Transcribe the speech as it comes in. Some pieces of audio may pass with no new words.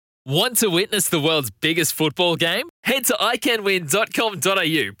Want to witness the world's biggest football game? Head to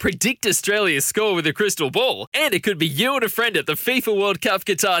iCanWin.com.au, predict Australia's score with a crystal ball, and it could be you and a friend at the FIFA World Cup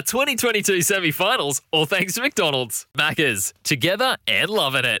Qatar 2022 semi-finals, all thanks to McDonald's. Maccas, together and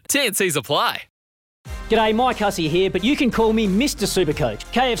loving it. TNCs apply. G'day, Mike Hussey here, but you can call me Mr. Supercoach.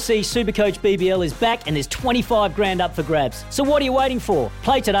 KFC Supercoach BBL is back and there's 25 grand up for grabs. So what are you waiting for?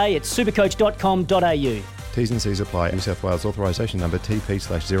 Play today at supercoach.com.au. T's and C's apply. New South Wales authorisation number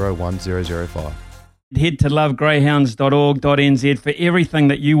TP/01005. Head to lovegreyhounds.org.nz for everything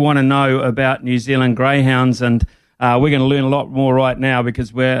that you want to know about New Zealand greyhounds, and we're going to learn a lot more right now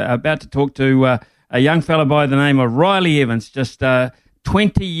because we're about to talk to a young fella by the name of Riley Evans, just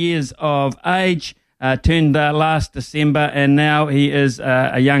 20 years of age, turned last December, and now he is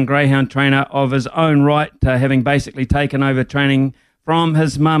a young greyhound trainer of his own right, having basically taken over training from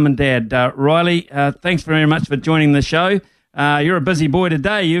his mum and dad. Riley, thanks very much for joining the show. You're a busy boy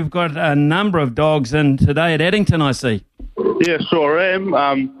today. You've got a number of dogs in today at Addington, I see. Yeah, sure am.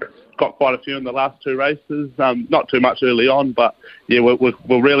 Got quite a few in the last two races. Not too much early on, but yeah, we're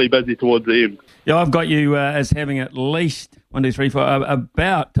really busy towards the end. Yeah, I've got you as having at least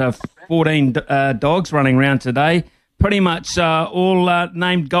about 14 dogs running around today. Pretty much all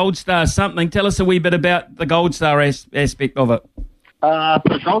named Gold Star something. Tell us a wee bit about the Gold Star aspect of it.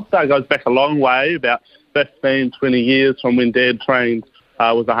 The Gold Star goes back a long way, about 15, 20 years from when Dad trained,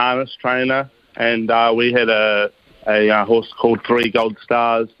 was a harness trainer, and we had a horse called Three Gold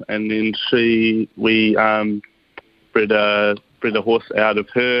Stars, and then we bred a horse out of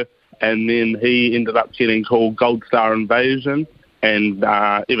her, and then he ended up getting called Gold Star Invasion, and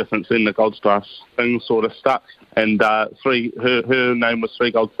ever since then the Gold Star thing sort of stuck. And her name was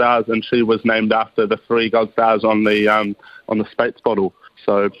Three Gold Stars, and she was named after the three gold stars on the Spates bottle.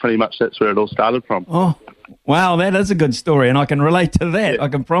 So pretty much that's where it all started from. Oh, wow, that is a good story, and I can relate to that. Yeah. I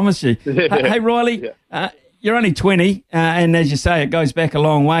can promise you. Hey, Riley, you're only 20, and as you say, it goes back a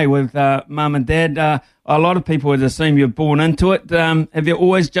long way with mum and dad. A lot of people would assume you're born into it. Have you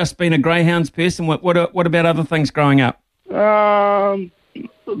always just been a greyhounds person? What about other things growing up?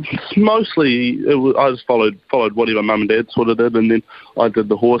 Mostly, I just followed whatever mum and dad sort of did, and then I did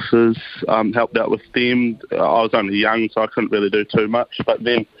the horses, helped out with them. I was only young, so I couldn't really do too much. But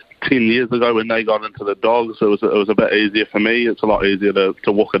then 10 years ago, when they got into the dogs, it was a bit easier for me. It's a lot easier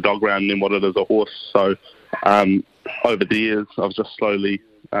to walk a dog around than what it is a horse. So over the years, I've just slowly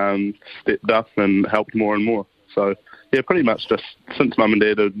stepped up and helped more and more. So yeah, pretty much just since mum and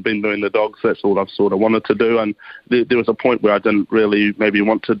dad had been doing the dogs, that's all I've sort of wanted to do. And there was a point where I didn't really maybe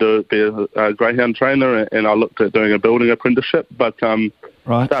want to be a greyhound trainer, and I looked at doing a building apprenticeship, but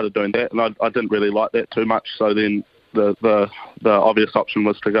started doing that, and I didn't really like that too much. So then the obvious option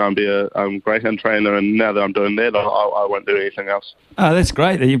was to go and be a greyhound trainer, and now that I'm doing that, I won't do anything else. Oh, that's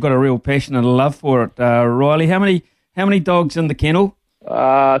great that you've got a real passion and a love for it, Riley. How many dogs in the kennel?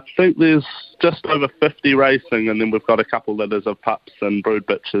 I think there's just over 50 racing, and then we've got a couple litters of pups and brood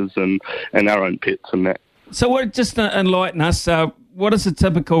bitches and our own pets and that. So just enlighten us, what is a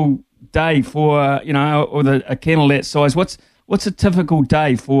typical day for, a kennel that size? What's a typical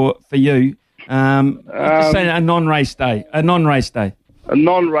day for you? Let's say a non-race day. A non-race day,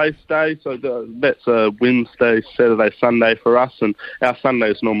 so that's a Wednesday, Saturday, Sunday for us, and our Sunday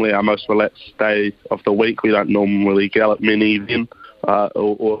is normally our most relaxed day of the week. We don't normally gallop many then.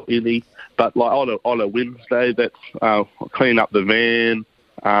 Or any, but like on a Wednesday, that's clean up the van.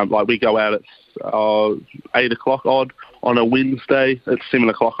 Like we go out at 8 o'clock odd on a Wednesday. It's 7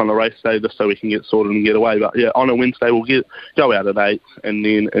 o'clock on a race day, just so we can get sorted and get away. But yeah, on a Wednesday we'll go out at 8 and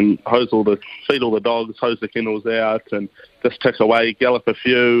then feed all the dogs, hose the kennels out, and just tick away, gallop a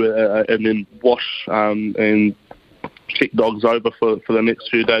few, and then wash and check dogs over for the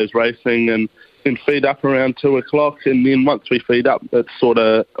next few days racing, and feed up around 2 o'clock, and then once we feed up, it's sort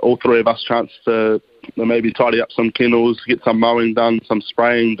of all three of us chance to maybe tidy up some kennels, get some mowing done, some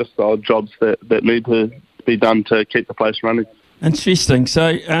spraying, just the odd jobs that need to be done to keep the place running. Interesting.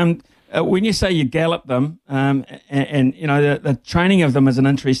 So when you say you gallop them, and the training of them is an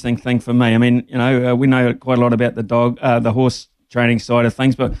interesting thing for me. I mean, we know quite a lot about the horse training side of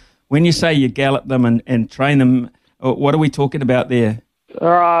things, but when you say you gallop them and train them, what are we talking about there?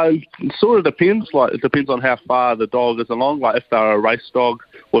 It sort of depends. Like, it depends on how far the dog is along. Like, if they're a race dog,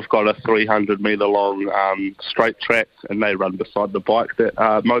 we've got a 300-metre long straight track, and they run beside the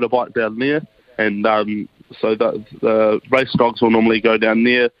motorbike down there. And so the race dogs will normally go down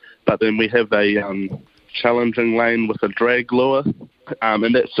there, but then we have a challenging lane with a drag lure,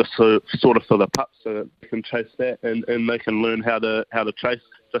 and that's just sort of for the pups, so that they can chase that, and they can learn how to chase,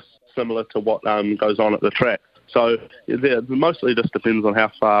 just similar to what goes on at the track. So it mostly just depends on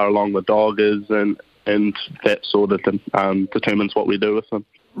how far along the dog is, and that sort of determines what we do with them.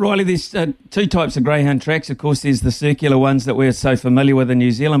 Riley, there's two types of greyhound tracks. Of course, there's the circular ones that we're so familiar with in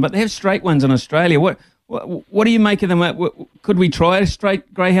New Zealand, but they have straight ones in Australia. What do you make of them? Could we try a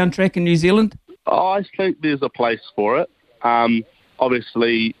straight greyhound track in New Zealand? I think there's a place for it.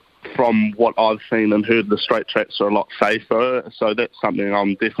 Obviously, from what I've seen and heard, the straight tracks are a lot safer, so that's something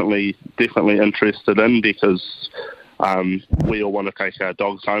I'm definitely interested in, because we all want to take our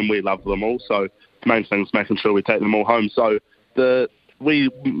dogs home. We love them all, so the main thing is making sure we take them all home. So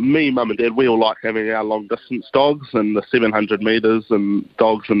me, Mum and Dad, we all like having our long distance dogs and the 700 metres and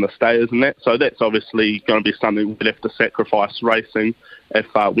dogs and the stayers and that. So that's obviously going to be something we'd have to sacrifice racing if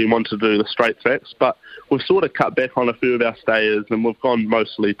we want to do the straight tracks. But we've sort of cut back on a few of our stayers and we've gone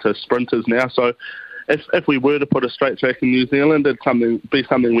mostly to sprinters now. So if we were to put a straight track in New Zealand, it'd be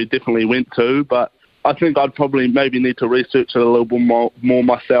something we definitely went to. But I think I'd probably maybe need to research it a little bit more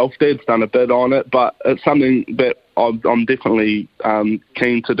myself. Dad's done a bit on it, but it's something that I'm definitely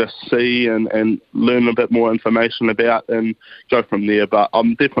keen to just see and learn a bit more information about and go from there. But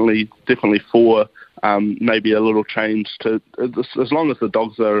I'm definitely for maybe a little change to, as long as the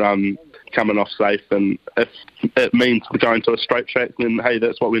dogs are coming off safe, and if it means going to a straight track, then hey,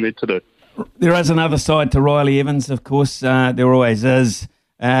 that's what we need to do. There is another side to Riley Evans, of course. There always is.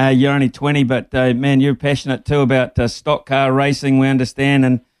 You're only 20, but man, you're passionate too about stock car racing, we understand,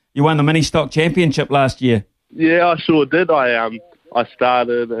 and you won the Mini Stock Championship last year. Yeah, I sure did. I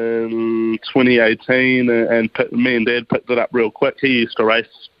started in 2018, and me and Dad picked it up real quick. He used to race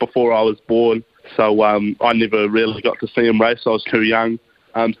before I was born, so I never really got to see him race. I was too young,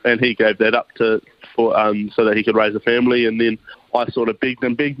 and he gave that up so that he could raise a family, and then I sort of begged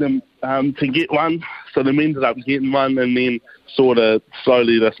him to get one. So then we ended up getting one, and then sort of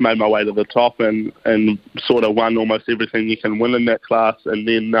slowly just made my way to the top and sort of won almost everything you can win in that class. And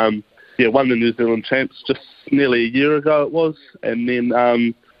then, won the New Zealand Champs just nearly a year ago it was. And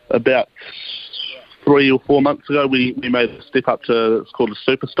then about 3 or 4 months ago, we made a step up to, it's called the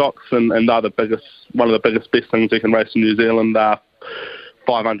Super Stocks, and they're one of the biggest, best things you can race in New Zealand.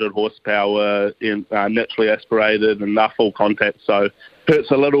 500 horsepower, naturally aspirated, and they're full contact, so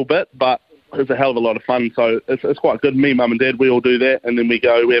hurts a little bit, but it's a hell of a lot of fun. So it's quite good. Me, Mum and Dad, we all do that, and then we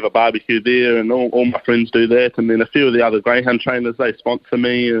have a barbecue there, and all my friends do that, and then a few of the other greyhound trainers, they sponsor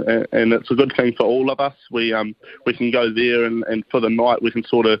me, and it's a good thing for all of us. We can go there, and for the night we can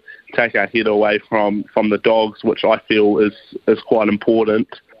sort of take our head away from the dogs, which I feel is quite important.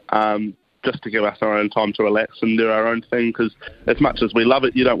 Just to give us our own time to relax and do our own thing, because as much as we love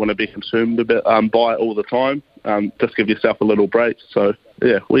it, you don't want to be consumed a bit by it all the time. Just give yourself a little break. So,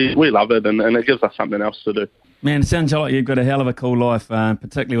 yeah, we love it, and it gives us something else to do. Man, it sounds like you've got a hell of a cool life,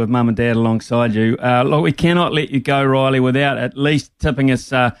 particularly with Mum and Dad alongside you. Look, we cannot let you go, Riley, without at least tipping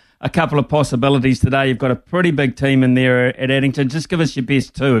us a couple of possibilities today. You've got a pretty big team in there at Addington. Just give us your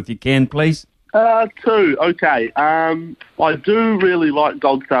best two, if you can, please. Two, okay. I do really like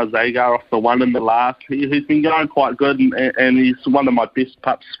Goldstar Zagar off the one in the last. He's been going quite good, and he's one of my best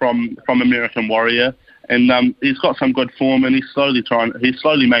pups from American Warrior. And he's got some good form, and he's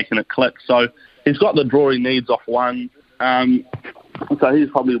slowly making it click. So he's got the draw he needs off one. So he's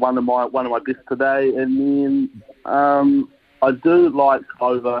probably one of my best today. And then I do like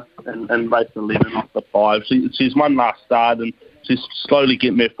Clover and race 11 off the 5. She's won last start, and she's slowly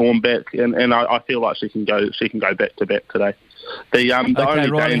getting her form back, and I feel like she can go back to back today. The only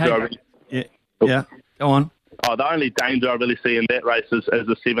danger go on. The only danger I really see in that race is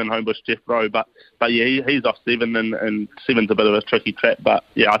the 7 Homebush Jethro, but yeah, he's off 7, and 7's a bit of a tricky track, but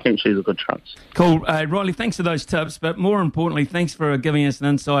yeah, I think she's a good chance. Cool, Riley. Thanks for those tips, but more importantly, thanks for giving us an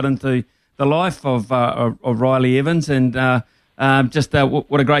insight into the life of Riley Evans, and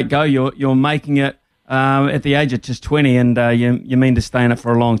what a great go you're making it. At the age of just 20, and you mean to stay in it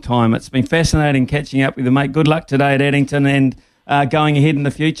for a long time. It's been fascinating catching up with you, mate. Good luck today at Addington, and going ahead in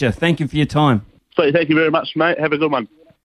the future. Thank you for your time. Sweet, thank you very much, mate. Have a good one.